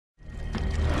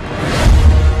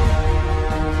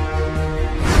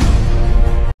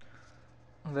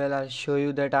I'll show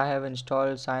you that I have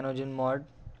installed CyanogenMod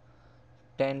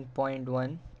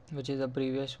 10.1, which is the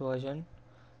previous version,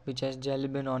 which has Jelly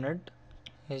Bean on it,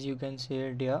 as you can see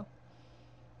it here.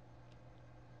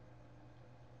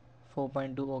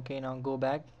 4.2. Okay, now go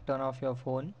back, turn off your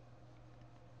phone.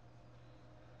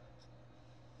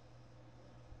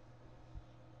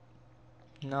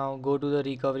 Now go to the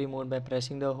recovery mode by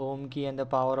pressing the home key and the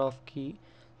power off key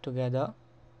together.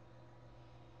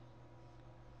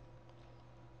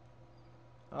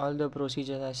 All the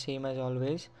procedures are same as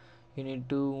always. You need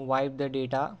to wipe the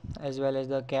data as well as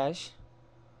the cache.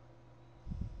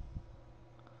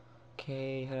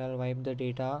 Okay, here I'll wipe the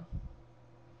data.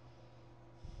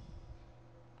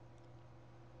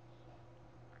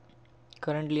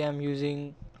 Currently I'm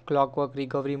using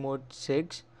ClockWorkRecovery Mod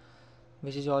 6,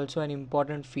 which is also an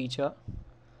important feature.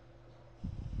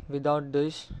 Without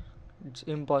this, it's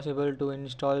impossible to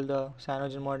install the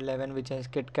CyanogenMod 11, which has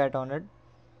KitKat on it.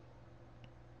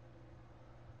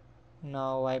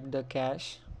 Now wipe the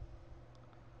cache.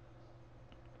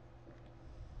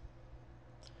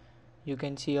 You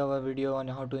can see our video on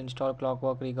how to install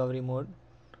ClockWorkRecovery Mod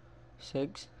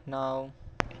 6. Now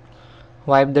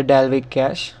wipe the Dalvik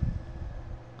cache.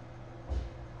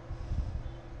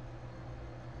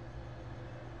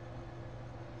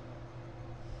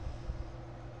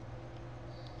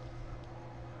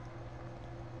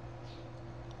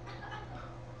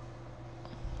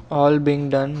 All being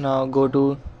done, now go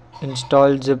to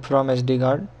install zip from SD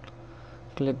card.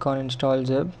 Click on install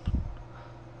zip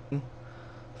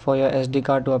for your SD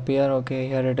card to appear. Okay,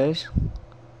 here it is.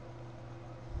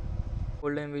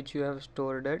 Folder in which you have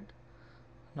stored it.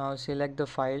 Now select the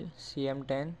file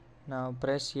CM10. Now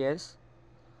press yes.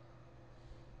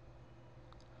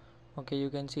 Okay, you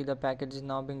can see the package is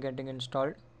now been getting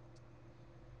installed.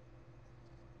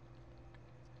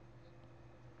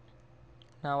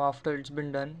 Now after it's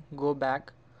been done, go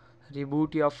back,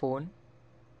 reboot your phone.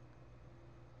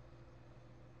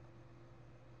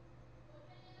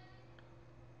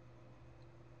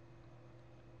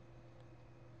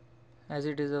 As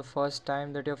it is the first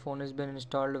time that your phone has been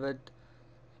installed with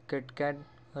KitKat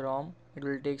ROM, it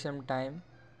will take some time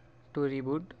to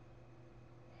reboot.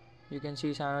 You can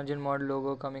see CyanogenMod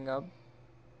logo coming up.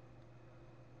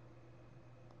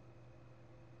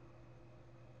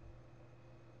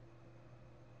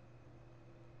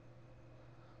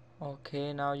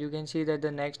 Okay, now you can see that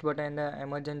the next button and the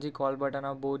emergency call button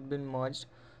are both been merged.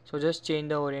 So just change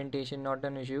the orientation, not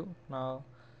an issue. Now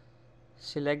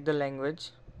select the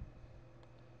language,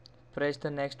 press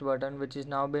the next button, which is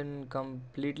now been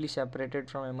completely separated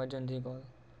from emergency call.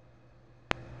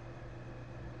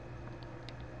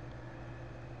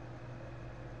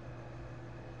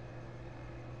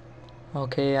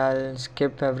 Okay, I'll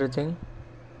skip everything.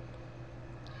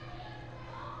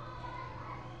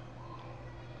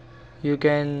 You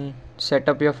can set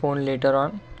up your phone later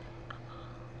on.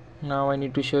 Now I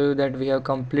need to show you that we have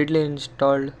completely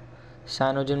installed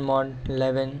CyanogenMod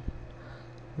 11,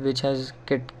 which has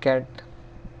KitKat.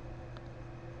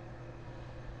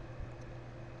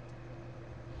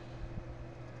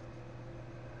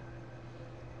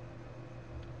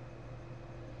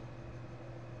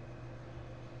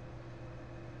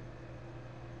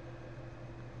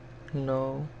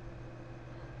 No,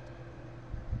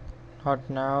 not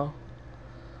now.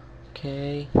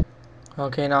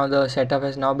 Okay, now the setup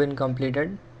has now been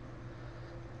completed.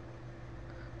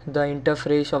 The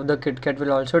interface of the KitKat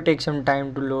will also take some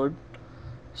time to load,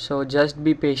 so just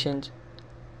be patient.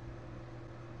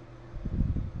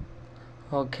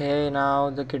 Okay, now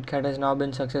the KitKat has now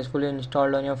been successfully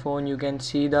installed on your phone. You can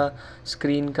see the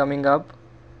screen coming up.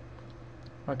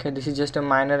 Okay, this is just a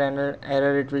minor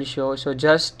error it will show, so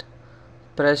just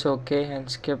press OK and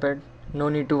skip it. No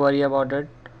need to worry about it.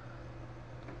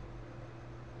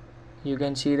 You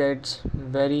can see that it's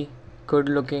very good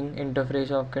looking interface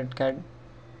of KitKat.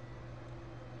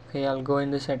 Okay, I'll go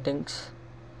in the settings,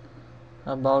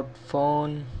 about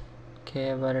phone.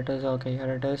 Okay, where it is? Okay,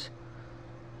 here it is.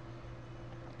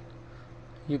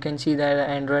 You can see that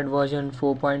Android version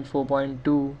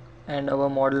 4.4.2 and our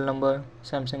model number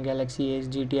Samsung Galaxy Ace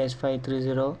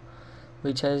GT-S5830,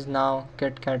 which has now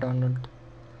KitKat on it.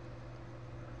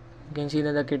 You can see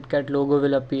that the KitKat logo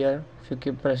will appear if you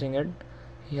keep pressing it.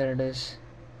 Here it is.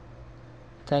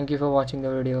 Thank you for watching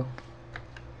the video.